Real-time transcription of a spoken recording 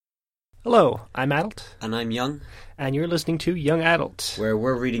Hello, I'm Adult, And I'm Young, and you're listening to Young Adult. where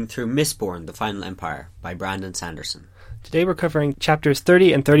we're reading through Mistborn, The Final Empire by Brandon Sanderson. Today we're covering chapters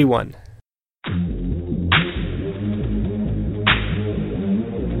 30 and 31.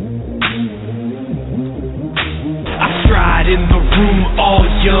 I stride in the room all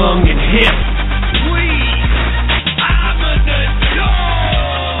young and hip.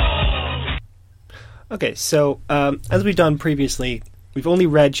 Okay, so as we've done previously, we've only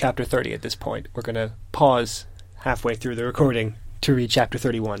read chapter 30 at this point. We're going to pause halfway through the recording to read chapter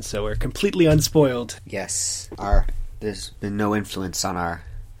 31, so we're completely unspoiled. Yes, there's been no influence on our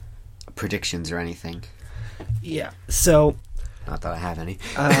predictions or anything. Yeah, so Not that I have any.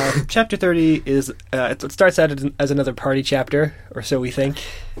 chapter 30 is, it starts out as another party chapter, or so we think.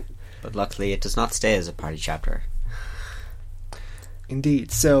 But luckily it does not stay as a party chapter.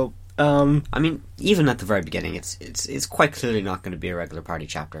 Indeed, so... I mean, even at the very beginning, it's quite clearly not going to be a regular party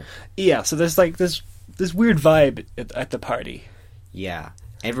chapter. yeah, so there's like this weird vibe at the party. Yeah,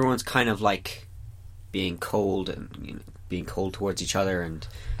 everyone's kind of like being cold and being cold towards each other, and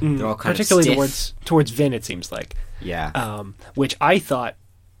they're all kind particularly of stiff. towards Vin, it seems like. Yeah, Which I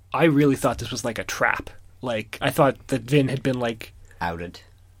really thought this was like a trap. Like, I thought that Vin had been like, outed,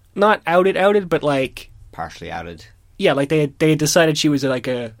 not outed, but like, partially outed. yeah, like they had decided she was like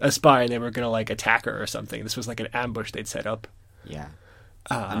a spy and they were gonna like attack her or something. This was like an ambush they'd set up. Yeah,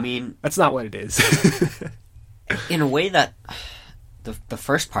 I mean, That's not what it is. in a way that the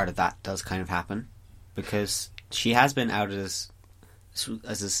first part of that does kind of happen, because she has been outed as a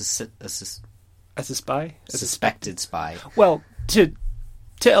As a spy? suspected spy Well, to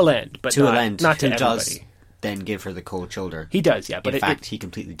Elend, but to not, Elend, not to who everybody. does then give her the cold shoulder. He does, yeah, but in fact, he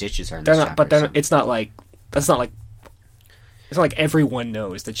completely ditches her in they're this not. chapter. But they're, so- it's not like that's not like it's not like everyone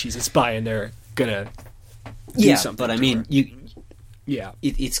knows that she's a spy and they're gonna do yeah, something. but I to mean, her. Yeah,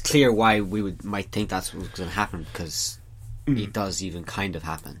 it's clear why we might think that's what's going to happen, because it does even kind of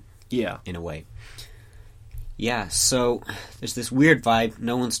happen yeah. in a way. Yeah, so there's this weird vibe.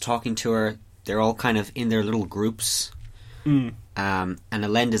 No one's talking to her. They're all kind of in their little groups. And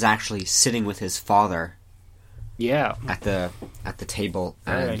Elend is actually sitting with his father Yeah, at the table,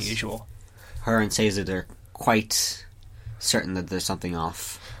 very and unusual. her and Sazed are quite certain that there's something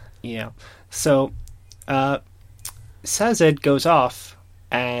off. Yeah. So, Sazed goes off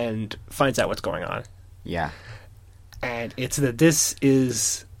and finds out what's going on, Yeah, and it's that this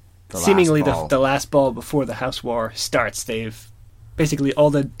is the seemingly last ball. the last ball before the house war starts. They've basically all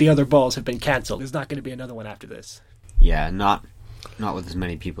the other balls have been cancelled. There's not going to be another one after this. Yeah, not with as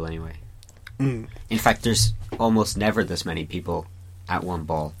many people anyway. In fact, there's almost never this many people at one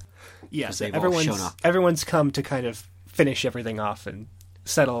ball. Yes, they've all shown up. everyone's come to kind of finish everything off and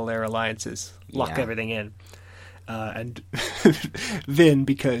settle their alliances, lock Yeah. everything in. And Vin,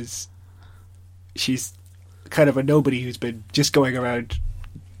 because she's kind of a nobody who's been just going around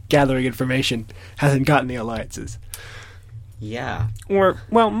gathering information, hasn't gotten the alliances. Yeah, Or,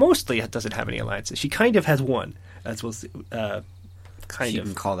 well, mostly doesn't have any alliances. She kind of has one, as we'll see. Kind you of.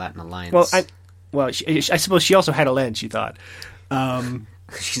 can call that an alliance. I suppose she also had a lens, she thought.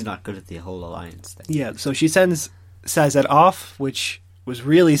 She's not good at the whole alliance thing. Yeah, so she sends Sazed off, which was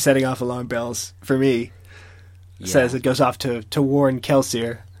really setting off alarm bells for me. Yeah. Says it goes off to warn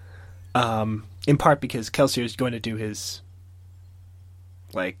Kelsier, in part because Kelsier is going to do his,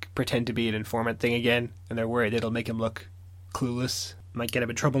 like, pretend to be an informant thing again, and they're worried it'll make him look clueless. Might get him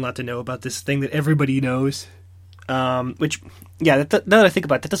in trouble not to know about this thing that everybody knows. Which, yeah, now that I think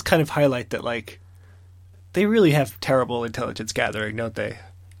about it, that does kind of highlight that, like, they really have terrible intelligence gathering, don't they?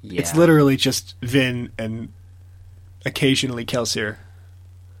 Yeah. It's literally just Vin and occasionally Kelsier.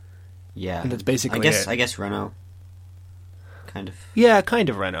 Yeah, and that's basically it. I guess Renault. Kind of. Yeah, kind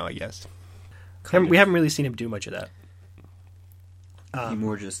of Renault, I guess. We haven't really seen him do much of that.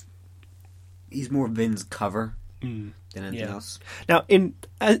 He's more Vin's cover than anything yeah. else. Now, in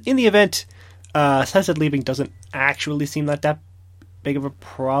the event, Sazed leaving doesn't actually seem like that big of a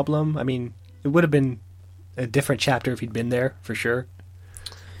problem. I mean, it would have been a different chapter if he'd been there, for sure.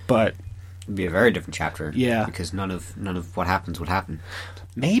 But It'd be a very different chapter. Yeah. because none of what happens would happen.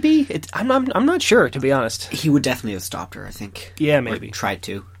 maybe I'm not sure, to be honest. He would definitely have stopped her, I think. Yeah, Or maybe. tried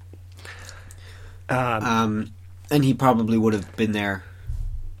to. And he probably would have been there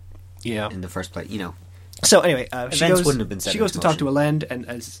Yeah. in the first place. You know. So anyway, she Events goes. wouldn't have been set She into goes to talk to Elend, and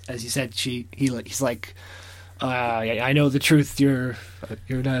as you said, he's like, I know the truth. You're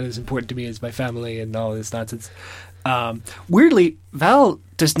not as important to me as my family, and all this nonsense. Weirdly, Val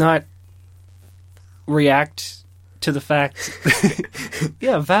does not react to the fact.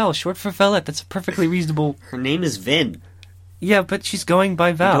 Yeah, Val, short for Valette. That's a perfectly reasonable. Her name is Vin. Yeah, but she's going by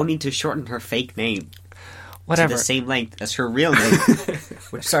You Val. don't need to shorten her fake name Whatever. to the same length as her real name,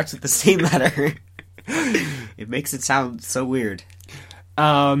 which starts with the same letter. It makes it sound so weird.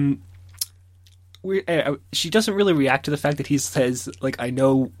 She doesn't really react to the fact that he says, like, I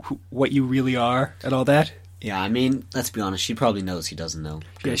know what you really are and all that. Yeah, I mean, let's be honest. She probably knows he doesn't know.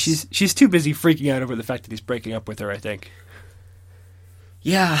 Yeah, 'cause- she's too busy freaking out over the fact that he's breaking up with her, I think.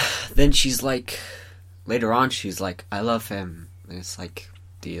 Yeah, then she's like... Later on, she's like, I love him. And it's like,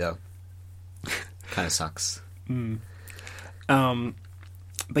 do you though? Kind of sucks.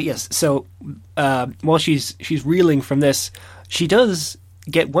 But yes, so while she's reeling from this, she does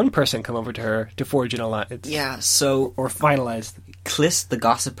get one person come over to her to forge an alliance. Yeah, so Or finalize. Kliss the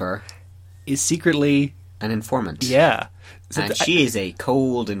Gossiper Is secretly... an informant. Yeah. So And she is a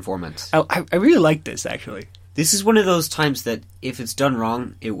cold informant. I really like this, actually. This is one of those times that if it's done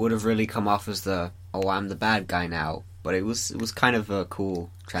wrong, it would have really come off as the, oh, I'm the bad guy now. But it was kind of a cool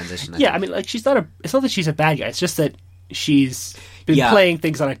transition. Yeah, I mean, like, it's not that she's a bad guy, it's just that she's been Yeah. playing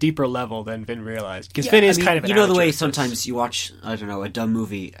things on a deeper level than Vin realized. Because Yeah, Vin is I mean, kind of an you know the amateur way at this. sometimes you watch, I don't know, a dumb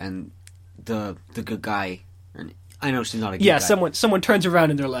movie and the good guy, and I know she's not a good Yeah, guy. someone turns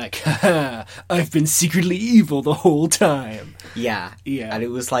around and they're like, "Ha, I've been secretly evil the whole time." Yeah. Yeah. And it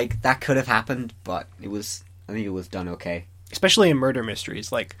was like, that could have happened, but I think it was done okay. Especially in murder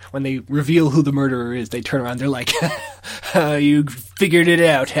mysteries, like when they reveal who the murderer is, they turn around, they're like, "You figured it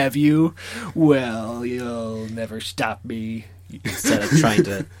out, have you? Well, you'll never stop me." Instead of trying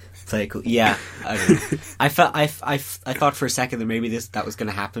to play it cool. Yeah, I don't know. I thought for a second that maybe that was going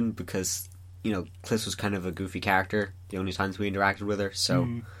to happen because, you know, Kliss was kind of a goofy character the only times we interacted with her, so...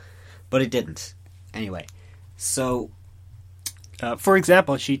 But it didn't. Anyway, so... For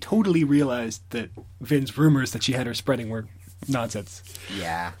example, she totally realized that Vin's rumors that she had her spreading were nonsense.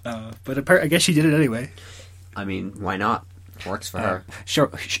 Yeah. But I guess she did it anyway. I mean, why not? Works for her.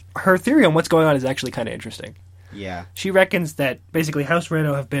 Sure, her theory on what's going on is actually kind of interesting. Yeah. She reckons that basically House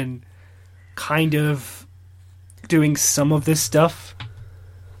Reno have been kind of doing some of this stuff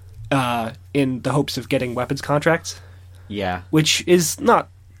in the hopes of getting weapons contracts, Yeah. which is not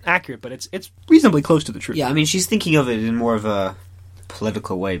accurate, but it's reasonably close to the truth. Yeah, I mean, she's thinking of it in more of a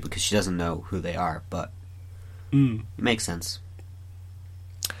political way because she doesn't know who they are, but it makes sense.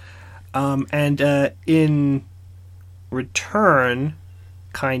 And in return,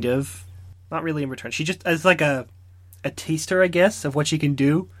 kind of, not really in return, she just, as like a taster, I guess, of what she can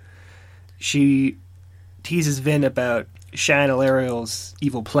do, she teases Vin about Shan Ariel's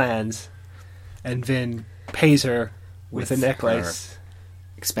evil plans, and Vin pays her with a With necklace.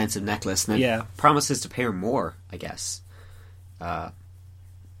 Expensive necklace, and then Yeah. promises to pay her more, I guess, the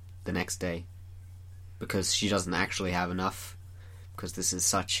next day, because she doesn't actually have enough, because this is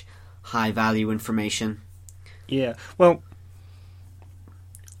such high-value information. Yeah, well,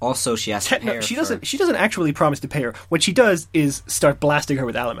 Also, she has to pay her she for- doesn't actually promise to pay her. What she does is start blasting her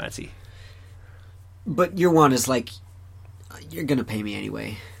with allomancy. But your one is like, you're gonna pay me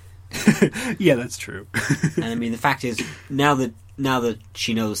anyway. Yeah, that's true. And I mean, the fact is, now that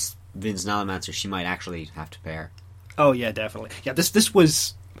she knows Vin's an allomancer, she might actually have to pay her. Oh yeah, definitely. Yeah, this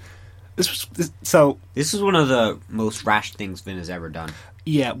so This is one of the most rash things Vin has ever done.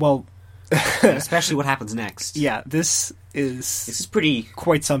 yeah, well, Especially what happens next. yeah, this is This is pretty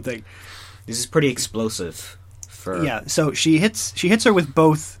quite something. explosive for... Yeah, so she hits her with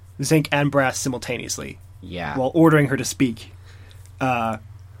both zinc and brass simultaneously Yeah. while ordering her to speak,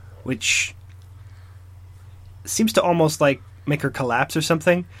 which seems to almost like make her collapse or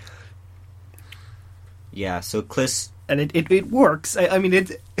something. Yeah, so Kliss... And it works. I mean,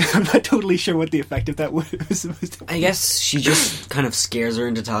 I'm not totally sure what the effect of that was supposed to be. I guess she just kind of scares her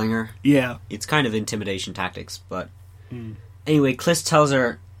into telling her. Yeah. It's kind of intimidation tactics, but... Anyway, Kliss tells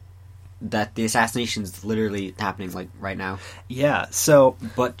her that the assassination's literally happening, like, right now. Yeah, so...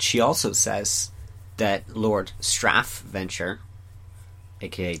 But she also says that Lord Straff Venture,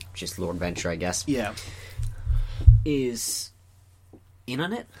 aka just Lord Venture, I guess, Yeah. is in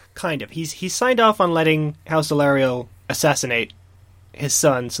on it? Kind of. He's signed off on letting House Ilario assassinate his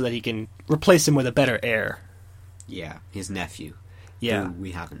son so that he can replace him with a better heir. Yeah, his nephew. Yeah. Who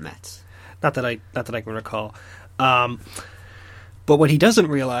we haven't met. Not that I can recall. But what he doesn't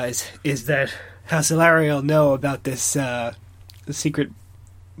realize is that House Ilario know about this the secret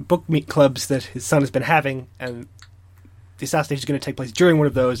book meet clubs that his son has been having, and the assassination is going to take place during one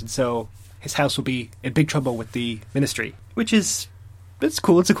of those, and so his house will be in big trouble with the ministry, which is it's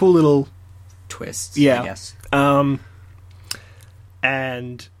cool. It's a cool little Twists, Yeah. I guess.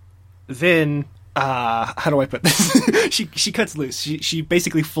 and Vin, how do I put this? she cuts loose. She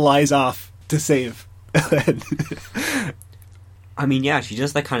basically flies off to save. I mean, yeah, she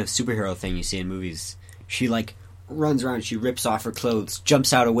does that kind of superhero thing you see in movies. She, like, runs around, she rips off her clothes,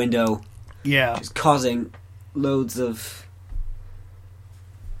 jumps out a window, Yeah. just causing loads of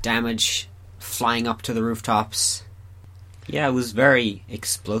damage, flying up to the rooftops. Yeah, it was very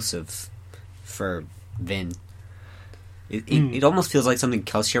explosive for Vin. It almost feels like something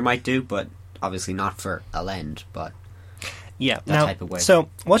Kelsier might do, but obviously not for Elend, but Yeah. that Now, type of way. so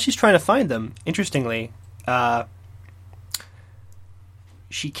while she's trying to find them, interestingly,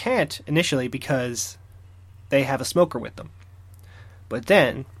 she can't initially because they have a smoker with them. But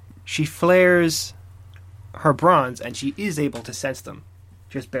then she flares her bronze and she is able to sense them,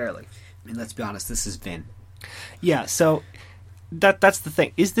 just barely. I mean, let's be honest, this is Vin. Yeah. So that's the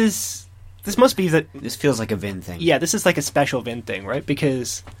thing. Is this must be that? This feels like a Vin thing. Yeah, this is like a special Vin thing, right?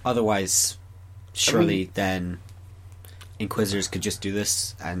 Because Otherwise, surely then Inquisitors could just do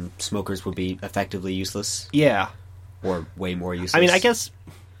this and smokers would be effectively useless. yeah. Or way more useless. I mean, I guess,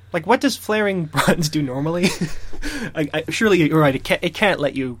 like, what does flaring bronze do normally? Surely you're right. It can't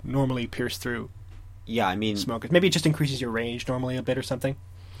let you normally pierce through Yeah, I mean... smokers. Maybe it just increases your range normally a bit or something.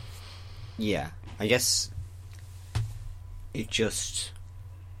 Yeah, I guess it just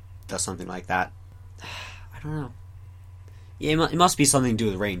does something like that. I don't know. Yeah, it must be something to do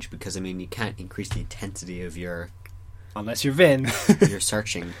with range, because, I mean, you can't increase the intensity of your Unless you're Vin. your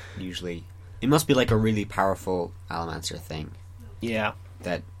searching, usually. It must be like a really powerful Allomancer thing Yeah.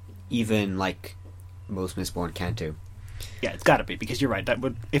 that even, like, most Mistborn can't do. Yeah, it's gotta be, because you're right. That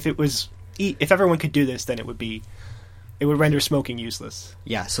would, if everyone could do this, then it would render smoking useless.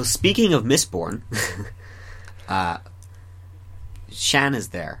 Yeah, so speaking of Mistborn, Shan is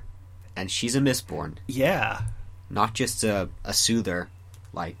there, and she's a Mistborn. Yeah. Not just a soother,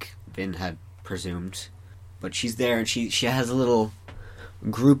 like Vin had presumed, but she's there, and she has a little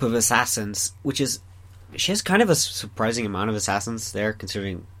group of assassins, she has kind of a surprising amount of assassins there,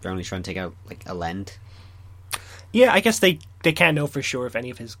 considering they're only trying to take out, like, Elend. Yeah, I guess they can't know for sure if any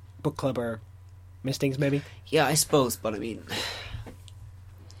of his book club are mistings, maybe. Yeah, I suppose, but I mean...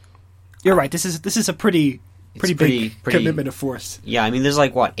 You're right, this is a pretty big commitment of force. Yeah, I mean, there's,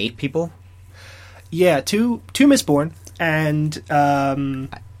 like, what, 8 people? Yeah, two Mistborn, and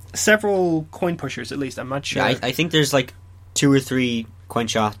several coin pushers, at least, I'm not sure. Yeah, I think there's, like, 2 or 3 coin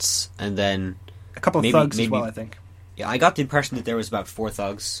shots, and then... a couple of thugs as well, I think. Yeah, I got the impression that there was about 4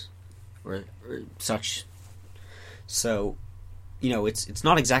 thugs, or such. So, you know, it's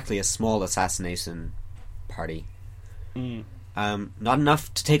not exactly a small assassination party. Mm. Not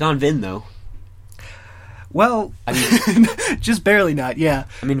enough to take on Vin, though. Well, I mean, just barely not, yeah.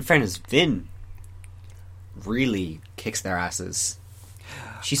 I mean, in fairness, Vin really kicks their asses.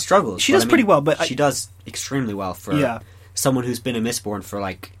 She struggles. She does pretty well, but... she does extremely well for someone who's been a Mistborn for,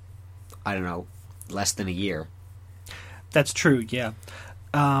 like, I don't know, less than a year. That's true, yeah.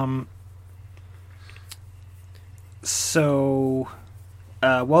 So,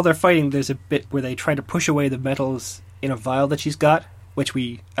 while they're fighting, there's a bit where they try to push away the metals in a vial that she's got, which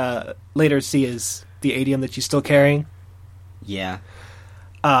we later see as the adium that she's still carrying. Yeah.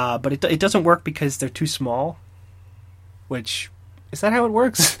 But it doesn't work because they're too small, which... Is that how it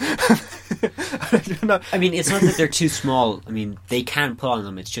works? I don't know. I mean, it's not that they're too small. I mean, they can pull on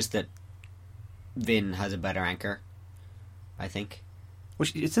them. It's just that Vin has a better anchor, I think.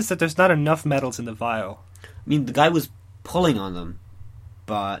 It's just that there's not enough metals in the vial. I mean, the guy was pulling on them,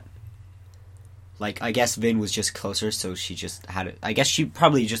 but, like, I guess Vin was just closer, so she just had it. I guess she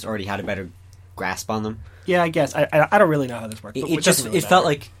probably just already had a better grasp on them. Yeah, I guess. I don't really know how this works. It felt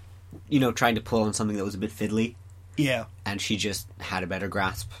like, you know, trying to pull on something that was a bit fiddly. Yeah. And she just had a better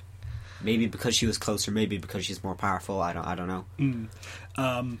grasp. Maybe because she was closer, maybe because she's more powerful. I don't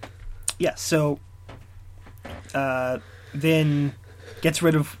know. Yeah, so Vin gets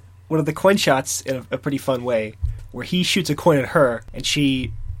rid of one of the coin shots in a pretty fun way, where he shoots a coin at her, and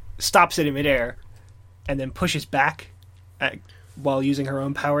she stops it in midair, and then pushes back while using her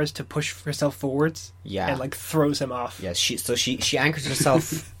own powers to push herself forwards. Yeah. And, like, throws him off. Yeah, she anchors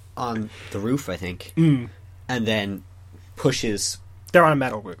herself on the roof, I think. And then pushes... They're on a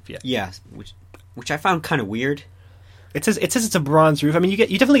metal roof, yeah. Yeah, which I found kind of weird. It says it's a bronze roof. I mean, you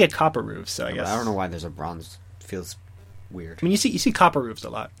definitely get copper roofs, so I guess. I don't know why there's a bronze. It feels weird. I mean, you see copper roofs a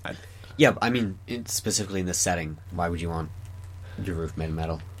lot. Yeah, I mean, specifically in this setting, why would you want your roof made of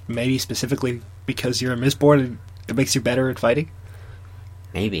metal? Maybe specifically because you're a Mistborn and it makes you better at fighting?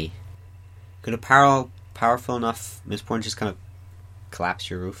 Maybe. Could a powerful enough Mistborn just kind of collapse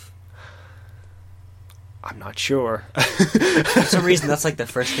your roof? I'm not sure. For some reason, that's like the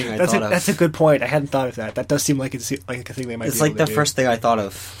first thing I thought of. That's a good point. I hadn't thought of that. That does seem like it's like a thing they might. It's be like able to the first thing I thought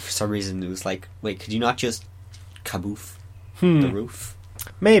of. For some reason, it was like, wait, could you not just kaboof? the roof.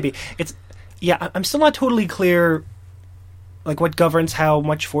 Maybe. I'm still not totally clear, like, what governs how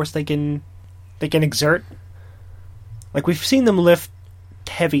much force they can exert. Like, we've seen them lift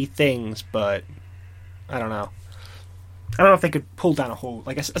heavy things, but I don't know. I don't know if they could pull down a whole...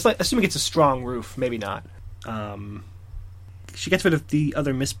 Like, assuming it's a strong roof, maybe not. She gets rid of the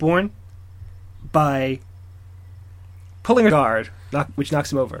other Mistborn by pulling her guard, which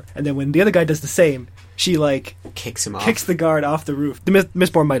knocks him over. And then when the other guy does the same, she, like... Kicks him off. Kicks the guard off the roof. The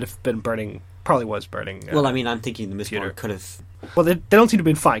Mistborn might have been burning... Probably was burning. Well, I mean, I'm thinking the Mistborn could have... Well, they don't seem to have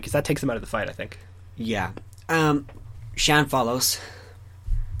been fine, because that takes them out of the fight, I think. Yeah. Shan follows.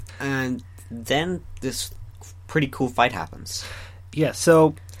 And then this pretty cool fight happens. Yeah,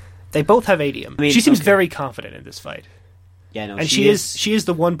 so they both have adium. I mean, she seems very confident in this fight. Yeah, no, and she is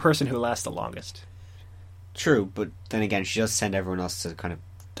the one person who lasts the longest. True, but then again, she does send everyone else to kind of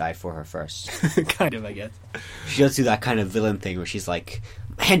die for her first. Kind of, I guess. She does do that kind of villain thing where she's like,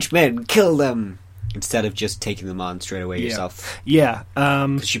 henchmen, kill them! Instead of just taking them on straight away yourself. Yeah.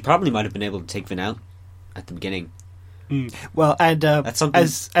 She probably might have been able to take Vin out at the beginning. Well, and that's something,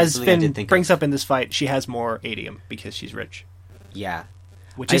 as Vin brings up in this fight, she has more adium because she's rich. Yeah.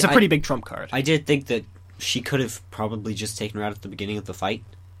 Which is a pretty big trump card. I did think that she could have probably just taken her out at the beginning of the fight.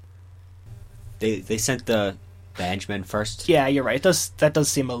 They sent the henchmen first. Yeah, you're right. That does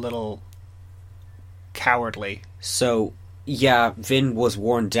seem a little cowardly. So, yeah, Vin was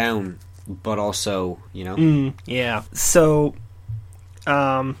worn down, but also, you know... yeah. So,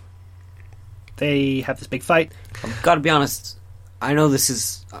 they have this big fight. I've got to be honest, I know this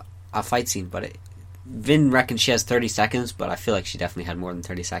is a fight scene, but Vin reckons she has 30 seconds, but I feel like she definitely had more than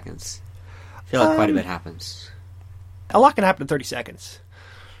 30 seconds. I feel like quite a bit happens. A lot can happen in 30 seconds.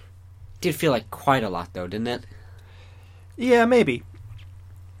 Did feel like quite a lot, though, didn't it? Yeah, maybe.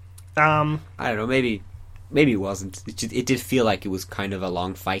 I don't know, maybe it wasn't. It did feel like it was kind of a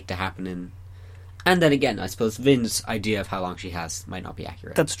long fight to happen in. And then again, I suppose Vin's idea of how long she has might not be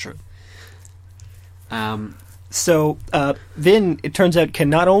accurate. That's true. So, Vin, it turns out, can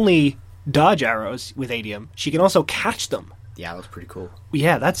not only dodge arrows with adium, she can also catch them. Yeah, that was pretty cool.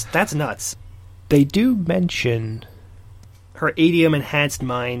 Yeah, that's nuts. They do mention her adium enhanced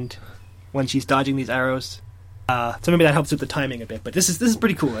mind when she's dodging these arrows. So maybe that helps with the timing a bit, but this is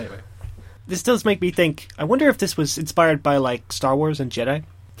pretty cool anyway. This does make me think, I wonder if this was inspired by, like, Star Wars and Jedi?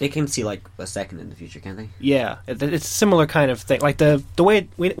 They can see, like, a second in the future, can't they? Yeah, it's a similar kind of thing. Like, the way,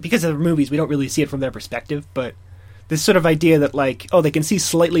 because of the movies, we don't really see it from their perspective, but this sort of idea that, like, they can see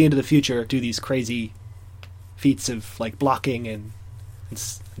slightly into the future, do these crazy feats of, like, blocking and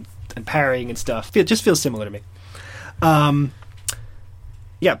parrying and stuff. It just feels similar to me.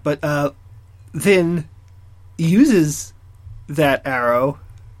 Yeah, but Vin uses that arrow.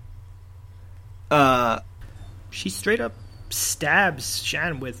 She straight up stabs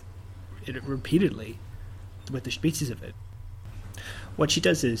Shan with it repeatedly, with the species of it. What she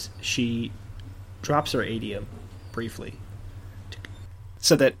does is she drops her adium briefly,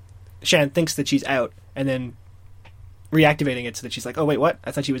 so that Shan thinks that she's out, and then reactivating it so that she's like, oh wait, what?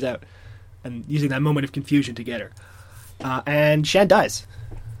 I thought she was out. And using that moment of confusion to get her. And Shan dies.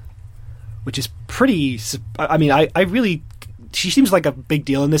 Which is pretty... I mean, I really... She seems like a big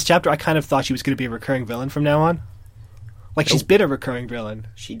deal in this chapter. I kind of thought she was going to be a recurring villain from now on. Like, she's been a recurring villain.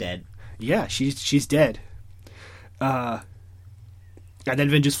 She dead. Yeah, she's dead. And then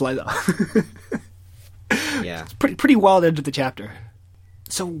Vin just flies off. Yeah. It's pretty wild end of the chapter.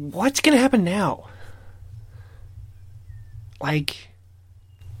 So what's going to happen now? Like...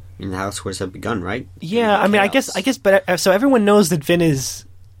 I mean, the house wars have begun, right? Yeah, I mean, I guess, but so everyone knows that Vin is...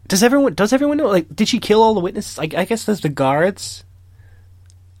 Does everyone know? Like, did she kill all the witnesses? I guess there's the guards.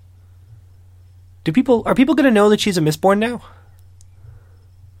 Are people going to know that she's a Mistborn now?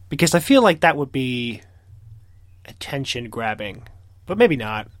 Because I feel like that would be attention grabbing, but maybe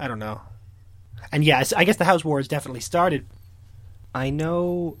not. I don't know. And yes, I guess the house wars definitely started. I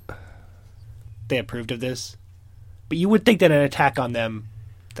know they approved of this, but you would think that an attack on them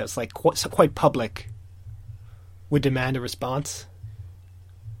that's like quite public would demand a response.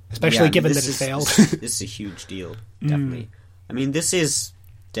 Especially given that it failed. This is a huge deal, definitely. I mean, this is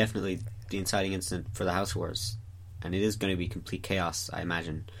definitely the inciting incident for the House Wars, and it is going to be complete chaos, I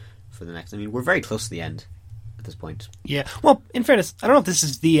imagine, for the next... I mean, we're very close to the end at this point. Yeah. Well, in fairness, I don't know if this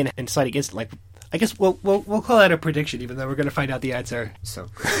is the inciting incident. Like, I guess we'll call that a prediction, even though we're going to find out the answer. So...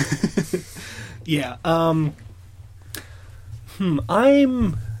 yeah. I'm...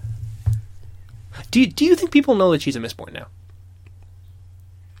 Do you think people know that she's a Mistborn now?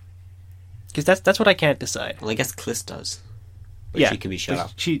 Because that's what I can't decide. Well, I guess Kliss does. But yeah, she can be shut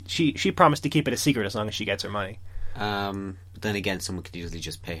up. She promised to keep it a secret as long as she gets her money. But then again, someone could easily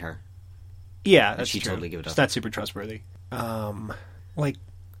just pay her. Yeah, that's she'd true. totally give it up. She's not super trustworthy. Like,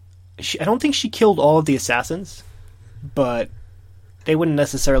 I don't think she killed all of the assassins, but they wouldn't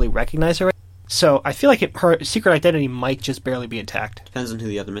necessarily recognize her. So I feel like her secret identity might just barely be intact. Depends on who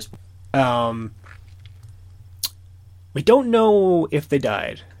the other miss. We don't know if they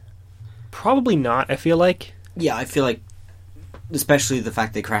died. Probably not, I feel like. Yeah, I feel like, especially the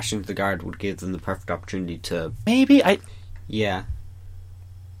fact they crashed into the guard would give them the perfect opportunity to... Maybe, Yeah.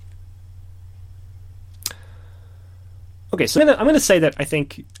 Okay, so I'm going to say that I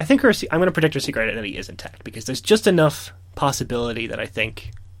think I'm going to predict her secret identity is intact, because there's just enough possibility that I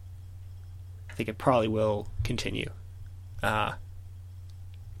think it probably will continue.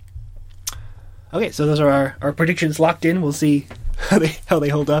 Okay, so those are our predictions locked in. We'll see how they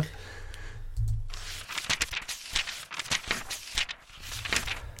hold up.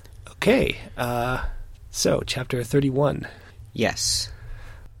 Okay, so chapter 31. Yes.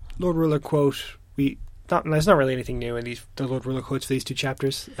 Lord Ruler quote. There's not really anything new in the Lord Ruler quotes for these two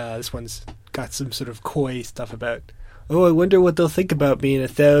chapters. This one's got some sort of coy stuff about, oh, I wonder what they'll think about me in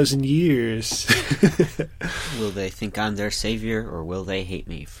 1,000 years. Will they think I'm their savior, or will they hate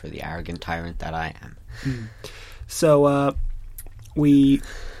me for the arrogant tyrant that I am? So, we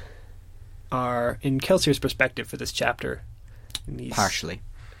are in Kelsier's perspective for this chapter. Partially.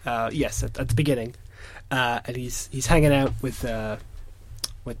 Yes, at the beginning. And he's hanging out with the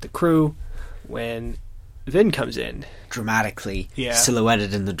crew when Vin comes in. Dramatically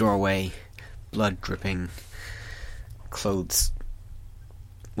silhouetted in the doorway, blood dripping, clothes,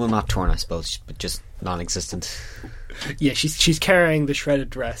 well, not torn, I suppose, but just non-existent. Yeah, she's carrying the shredded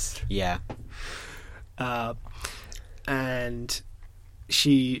dress. Yeah. And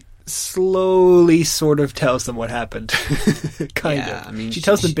she slowly sort of tells them what happened. kind of. I mean, she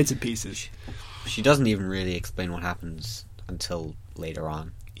tells them bits and pieces. She doesn't even really explain what happens until later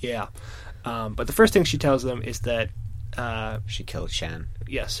on. Yeah. But the first thing she tells them is that she killed Shan.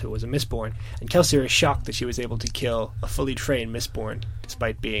 Yes, who was a Mistborn. And Kelsier is shocked that she was able to kill a fully trained Mistborn,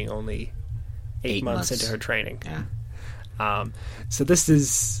 despite being only 8 months into her training. Yeah. So this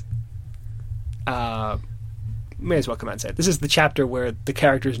is... may as well come out and say it. This is the chapter where the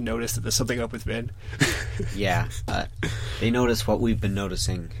characters notice that there's something up with Vin. Yeah. They notice what we've been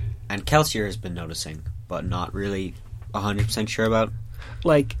noticing. And Kelsier has been noticing, but not really 100% sure about.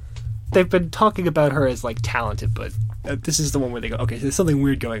 Like, they've been talking about her as, like, talented, but this is the one where they go, okay, there's something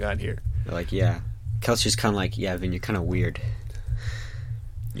weird going on here. They're like, yeah. Kelsier's kind of like, yeah, Vin, you're kind of weird.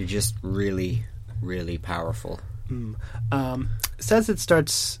 You're just really, really powerful. Says it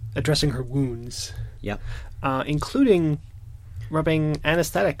starts addressing her wounds. Yep. Including rubbing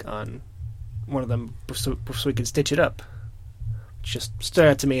anesthetic on one of them so we can stitch it up. Just stood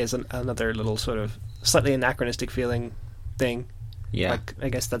out to me as another little sort of slightly anachronistic feeling thing. Yeah. Like, I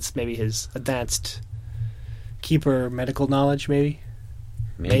guess that's maybe his advanced keeper medical knowledge, maybe?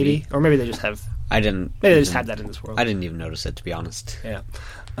 Or maybe they just have... Maybe they just have that in this world. I didn't even notice it, to be honest. Yeah.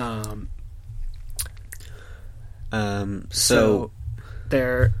 So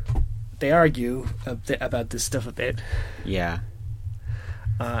they argue about this stuff a bit. Yeah.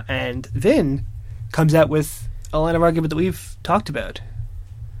 And Vin comes out with a line of argument that we've talked about.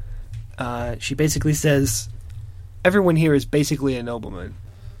 She basically says, everyone here is basically a nobleman.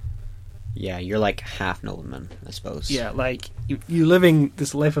 Yeah, you're like half nobleman, I suppose. Yeah, like, you're living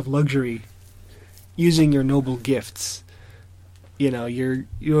this life of luxury using your noble gifts. You know, you're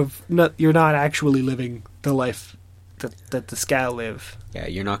not actually living the life that the Scal live. Yeah,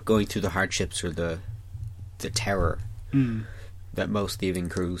 you're not going through the hardships or the terror that most thieving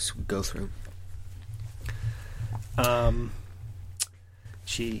crews would go through.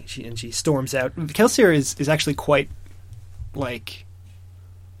 She storms out. Kelsier is actually quite, like,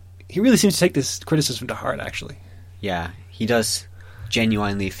 he really seems to take this criticism to heart, actually. Yeah, he does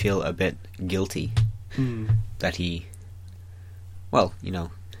genuinely feel a bit guilty that he, well, you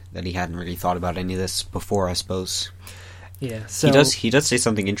know, that he hadn't really thought about any of this before, I suppose. Yeah, so... He does say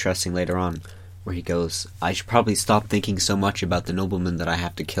something interesting later on, where he goes, I should probably stop thinking so much about the nobleman that I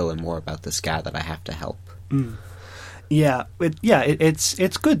have to kill and more about the Scal that I have to help. Yeah,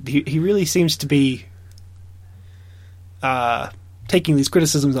 it's good. He really seems to be taking these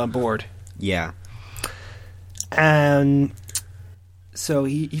criticisms on board. Yeah. And so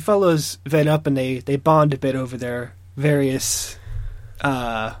he follows Vin up, and they bond a bit over their various...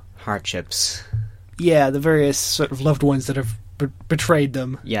 hardships. Yeah, the various sort of loved ones that have betrayed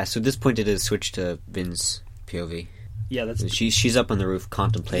them. Yeah, so at this point it is switched to Vin's POV. Yeah, that's... She's up on the roof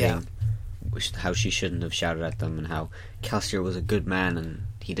contemplating how she shouldn't have shouted at them, and how Kelsier was a good man and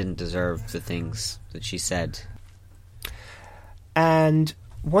he didn't deserve the things that she said. And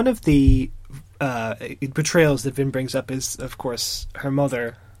one of the betrayals that Vin brings up is, of course, her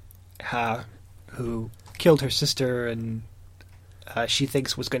mother, who killed her sister and she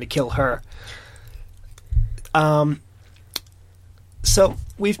thinks was going to kill her. So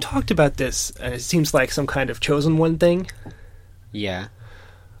we've talked about this, and it seems like some kind of chosen one thing. Yeah.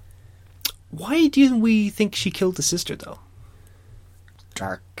 Why do we think she killed the sister, though?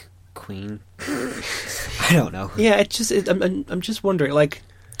 Dark Queen. I don't know. Yeah, I'm just wondering, like,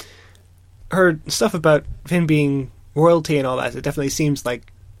 her stuff about Vin being royalty and all that, it definitely seems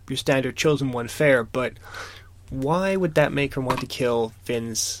like your standard chosen one fare, but why would that make her want to kill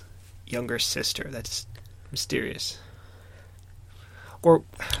Vin's younger sister? That's mysterious. Or,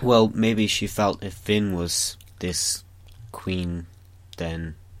 well, maybe she felt if Vin was this queen,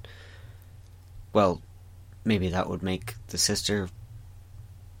 then, well, maybe that would make the sister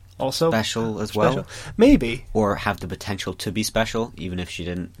also special as well. Maybe. Or have the potential to be special, even if she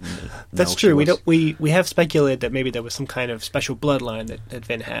didn't That's true. We have speculated that maybe there was some kind of special bloodline that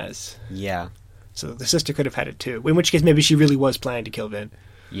Vin has. Yeah. So the sister could have had it too. In which case, maybe she really was planning to kill Vin.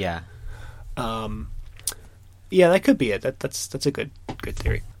 Yeah. Yeah, that could be it. That's a good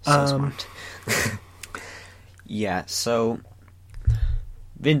theory. So smart. Yeah, so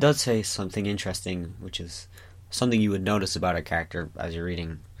Vin does say something interesting, which is something you would notice about her character as you're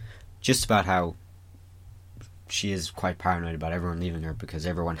reading, just about how she is quite paranoid about everyone leaving her because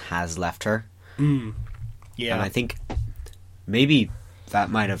everyone has left her. Yeah. And I think maybe that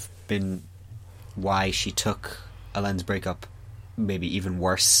might have been why she took Elend's breakup maybe even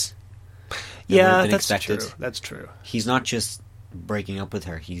worse. Yeah, that's true. That's true. He's not just breaking up with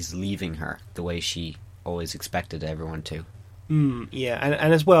her, he's leaving her the way she always expected everyone to. Yeah,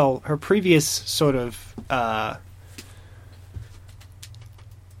 and as well, her previous sort of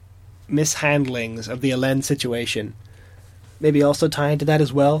mishandlings of the Elend situation maybe also tie into that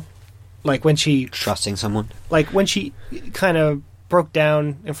as well. Like when she... Trusting someone? Like when she kind of broke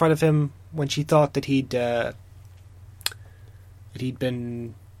down in front of him when she thought that he'd been,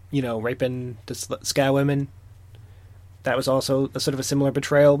 raping the Scow women. That was also a sort of a similar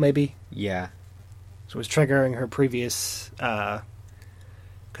betrayal, maybe. Yeah. So it was triggering her previous kind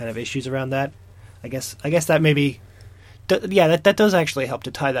of issues around that. I guess that maybe... that does actually help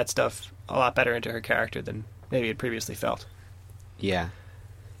to tie that stuff a lot better into her character than maybe it previously felt. Yeah.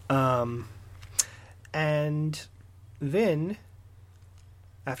 And Vin,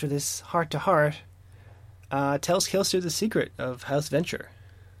 after this heart-to-heart, tells Kelsier the secret of House Venture.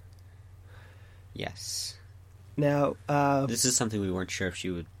 Yes. Now, this is something we weren't sure if she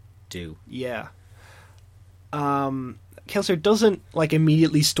would do. Yeah. Kelsier doesn't,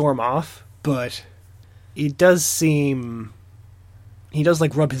 immediately storm off, but he does rub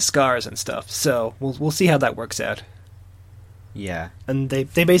his scars and stuff, so we'll see how that works out. Yeah. And they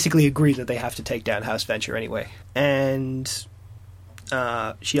basically agree that they have to take down House Venture anyway. And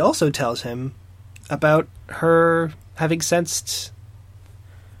she also tells him about her having sensed,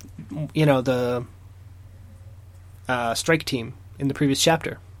 the strike team in the previous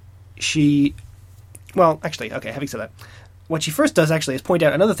chapter. Having said that, what she first does actually is point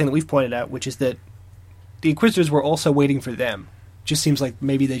out another thing that we've pointed out, which is that the Inquisitors were also waiting for them. Just seems like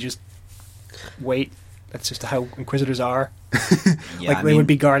maybe they just wait. That's just how Inquisitors are. Yeah, they would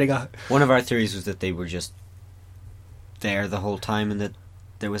be guarding a... One of our theories was that they were just there the whole time and that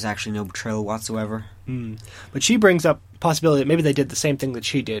there was actually no betrayal whatsoever. But she brings up the possibility that maybe they did the same thing that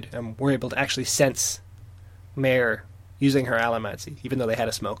she did and were able to actually sense Mare using her allomancy, even though they had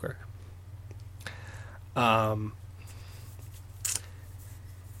a smoker.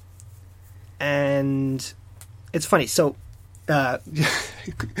 And it's funny. So, not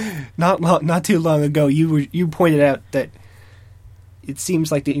too long ago, you pointed out that it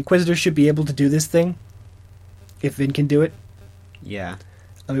seems like the Inquisitors should be able to do this thing if Vin can do it. Yeah.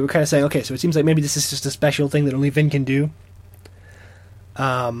 And we were kind of saying, okay, so it seems like maybe this is just a special thing that only Vin can do.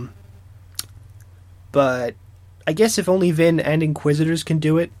 But I guess if only Vin and Inquisitors can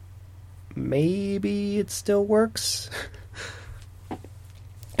do it, maybe it still works.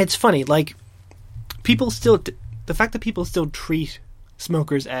 It's funny, people still... the fact that people still treat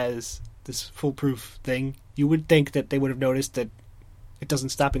smokers as this foolproof thing, you would think that they would have noticed that it doesn't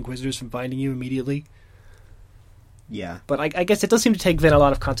stop Inquisitors from finding you immediately. Yeah. But I guess it does seem to take Vin a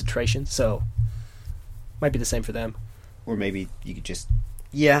lot of concentration, so might be the same for them. Or maybe you could just...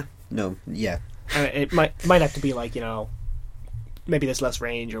 Yeah. No. Yeah. I mean, it might have to be maybe there's less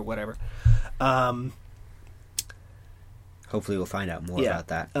range or whatever. Hopefully we'll find out more about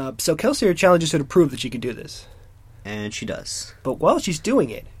that. So Kelsier challenges her to prove that she can do this. And she does. But while she's doing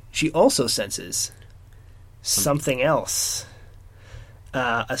it, she also senses something else.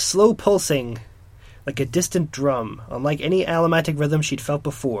 A slow pulsing, like a distant drum, unlike any allomantic rhythm she'd felt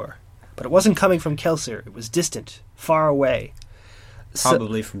before. But it wasn't coming from Kelsier. It was distant, far away.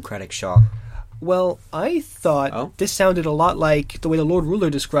 Probably from Credit Shaw. Well, I thought this sounded a lot like the way the Lord Ruler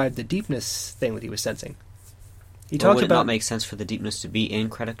described the deepness thing that he was sensing. He talked would it about not make sense for the deepness to be in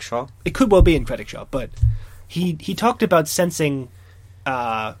Credit Shaw? It could well be in Credit Shaw, but he talked about sensing.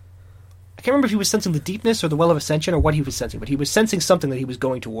 I can't remember if he was sensing the deepness or the Well of Ascension or what he was sensing, but he was sensing something that he was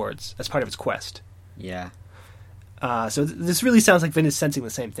going towards as part of his quest. Yeah. So this really sounds like Vin is sensing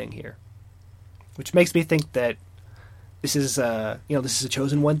the same thing here, which makes me think that this is this is a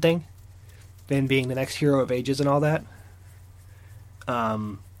chosen one thing. Vin being the next hero of ages and all that,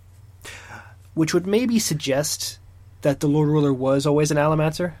 which would maybe suggest that the Lord Ruler was always an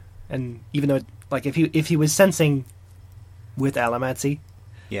Allomancer, and even though, like, if he was sensing with Allomancy,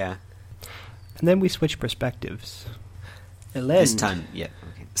 yeah. And then we switch perspectives. Elend, This time, yeah.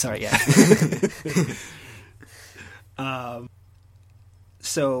 Okay. Sorry, yeah.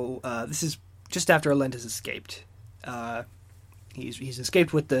 This is just after Elend has escaped. He's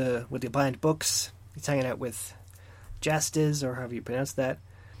escaped with the Bland books. He's hanging out with Jastiz, or however you pronounce that.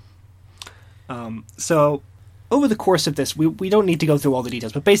 So over the course of this, we don't need to go through all the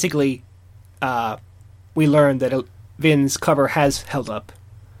details, but basically, we learn that Vin's cover has held up.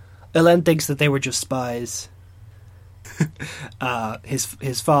 Elend thinks that they were just spies.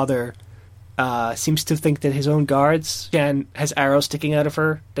 His father seems to think that his own guards, Jan has arrows sticking out of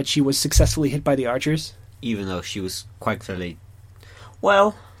her, that she was successfully hit by the archers. Even though she was quite clearly...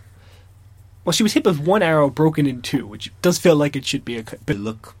 Well, she was hit with one arrow broken in two, which does feel like it should be a... It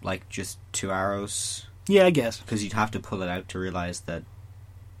look like just 2 arrows. Yeah, I guess. Because you'd have to pull it out to realize that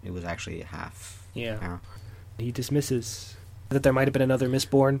it was actually a half arrow. He dismisses that there might have been another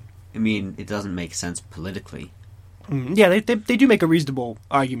Mistborn. I mean, it doesn't make sense politically. Yeah, they do make a reasonable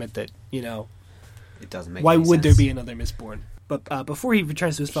argument that, it doesn't make why any would sense. there be another Mistborn? But before he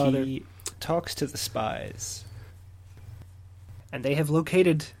returns to his father, he talks to the spies. And they have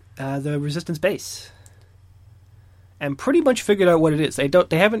located the Resistance base. And pretty much figured out what it is. They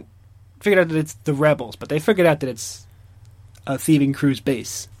haven't figured out that it's the rebels, but they figured out that it's a thieving crew's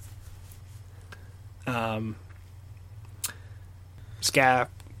base. Ska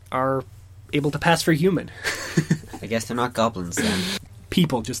are able to pass for human. I guess they're not goblins then.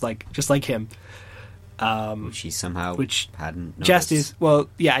 People just like him. Which he somehow hadn't noticed. Jastiz,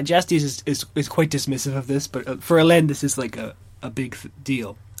 Jastiz is quite dismissive of this, but for Elend this is like a big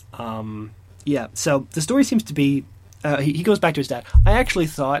deal. So the story seems to be he goes back to his dad. I actually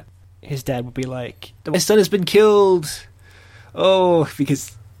thought his dad would be like, my son has been killed. Oh,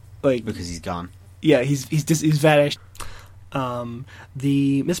 because he's gone. Yeah, he's vanished.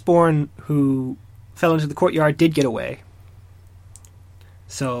 The Mistborn who fell into the courtyard did get away.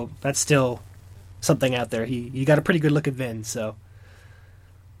 So that's still something out there. He got a pretty good look at Vin, so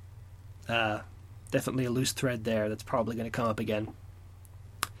definitely a loose thread there that's probably going to come up again.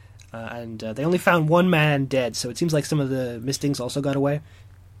 And they only found one man dead, so it seems like some of the Mistings also got away.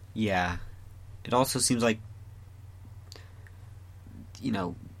 Yeah. It also seems like,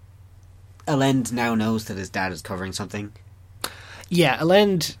 Elend now knows that his dad is covering something. Yeah,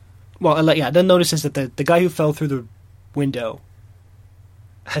 Elend then notices that the guy who fell through the window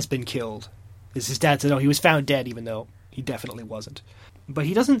has been killed. His dad said, he was found dead, even though he definitely wasn't. But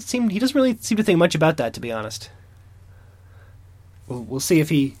he doesn't really seem to think much about that, to be honest. We'll see if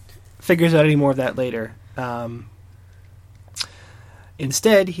he figures out any more of that later.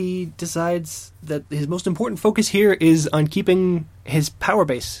 Instead, he decides that his most important focus here is on keeping his power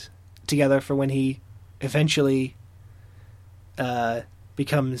base together for when he eventually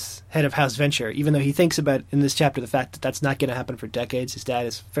becomes head of House Venture, even though he thinks about, in this chapter, the fact that that's not going to happen for decades. His dad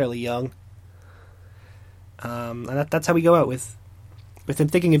is fairly young. And that's how we go out with him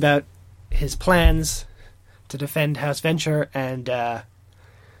thinking about his plans to defend House Venture and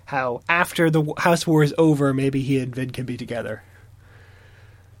how after the House War is over, maybe he and Vin can be together.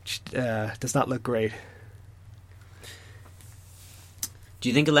 Which does not look great. Do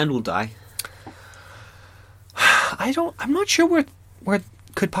you think Elend will die? I'm not sure where it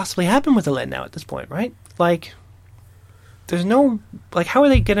could possibly happen with Elend now at this point, right? Like, there's no... Like, how are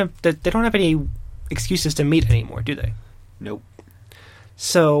they gonna... They don't have any excuses to meet anymore, do they? Nope.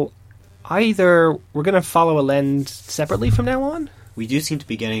 So, either we're gonna follow Elend separately from now on? We do seem to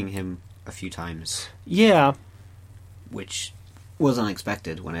be getting him a few times. Yeah. Which was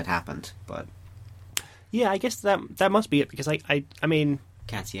unexpected when it happened, but... Yeah, I guess that must be it, because I mean...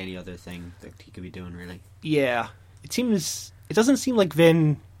 Can't see any other thing that he could be doing, really. Yeah. It doesn't seem like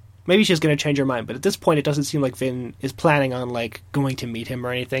Vin maybe she's going to change her mind, but at this point it doesn't seem like Vin is planning on, like, going to meet him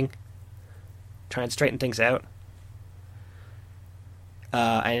or anything. Try and straighten things out.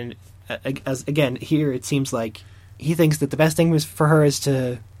 And again, here it seems like he thinks that the best thing for her is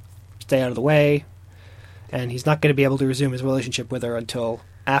to stay out of the way, and he's not going to be able to resume his relationship with her until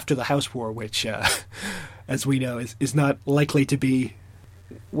after the House War, which, as we know, is not likely to be...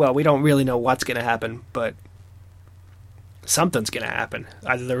 Well, we don't really know what's going to happen, but something's going to happen.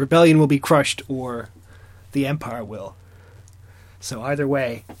 Either the rebellion will be crushed or the Empire will. So either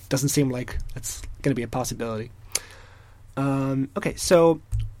way, doesn't seem like it's going to be a possibility. Okay, so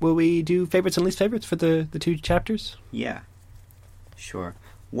will we do favorites and least favorites for the two chapters? Yeah, sure.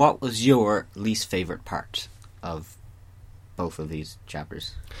 What was your least favorite part of both of these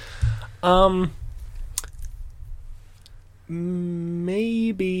chapters?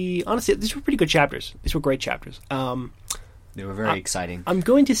 Maybe... Honestly, these were pretty good chapters. These were great chapters. They were very exciting. I'm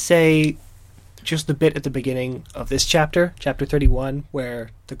going to say just the bit at the beginning of this chapter, chapter 31,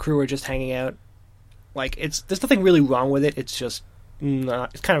 where the crew are just hanging out. Like, there's nothing really wrong with it. It's just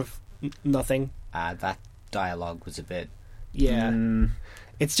it's kind of nothing. That dialogue was a bit... Yeah.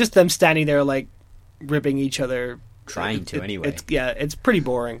 It's just them standing there, like, ribbing each other. Trying to, anyway. It's pretty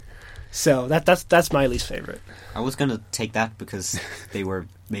boring. So that's my least favorite. I was going to take that because they were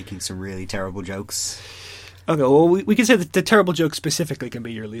making some really terrible jokes. Okay, well, we can say that the terrible joke specifically can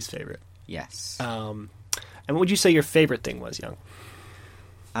be your least favorite. Yes. And what would you say your favorite thing was, Young?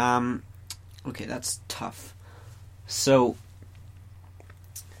 Okay, that's tough. So,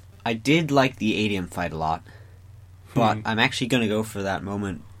 I did like the Adium fight a lot, but I'm actually going to go for that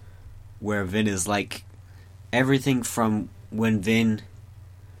moment where Vin is like, everything from when Vin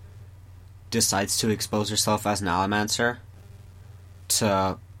decides to expose herself as an Allomancer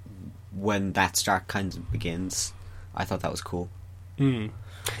to when that start kind of begins. I thought that was cool. It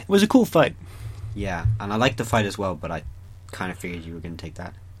was a cool fight. Yeah, and I liked the fight as well, but I kind of figured you were going to take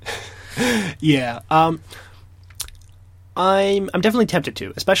that. Yeah. I'm definitely tempted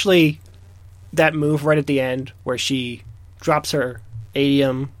to, especially that move right at the end where she drops her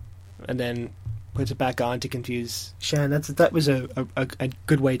Adium and then puts it back on to confuse Shan. That was a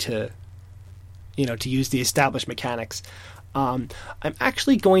good way to, to use the established mechanics. I'm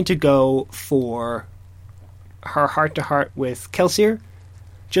actually going to go for her heart-to-heart with Kelsier,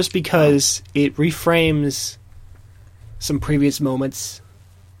 just because it reframes some previous moments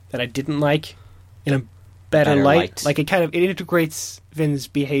that I didn't like in a better light. Like, it integrates Vin's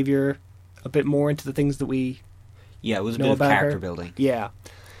behavior a bit more into the things that we it was a know bit of about character her. building. Yeah.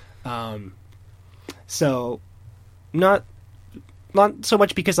 So, not so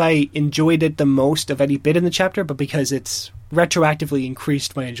much because I enjoyed it the most of any bit in the chapter, but because it's retroactively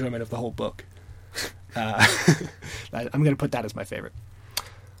increased my enjoyment of the whole book. I'm going to put that as my favorite.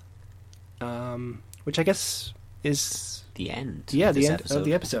 Which I guess is... the end. Yeah, the end of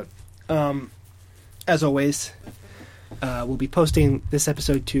the episode. As always, we'll be posting this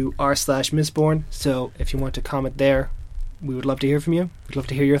episode to r/Mistborn, so if you want to comment there, we would love to hear from you. We'd love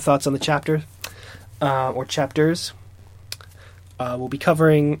to hear your thoughts on the chapter, or chapters. We'll be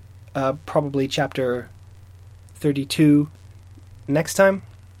covering probably chapter 32 next time.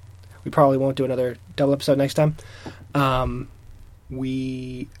 We probably won't do another double episode next time.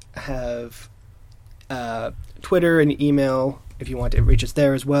 We have Twitter and email if you want to reach us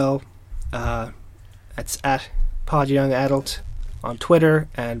there as well. That's at podyoungadult on Twitter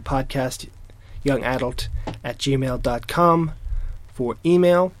and podcastyoungadult@gmail.com for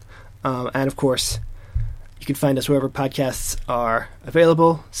email. And of course, you can find us wherever podcasts are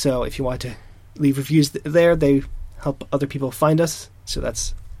available. So if you want to leave reviews there, they help other people find us. So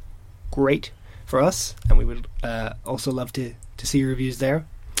that's great for us, and we would also love to see your reviews there.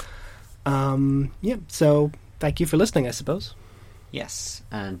 So thank you for listening, I suppose. Yes,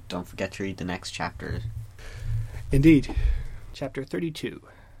 and don't forget to read the next chapter. Indeed. Chapter 32.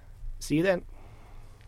 See you then.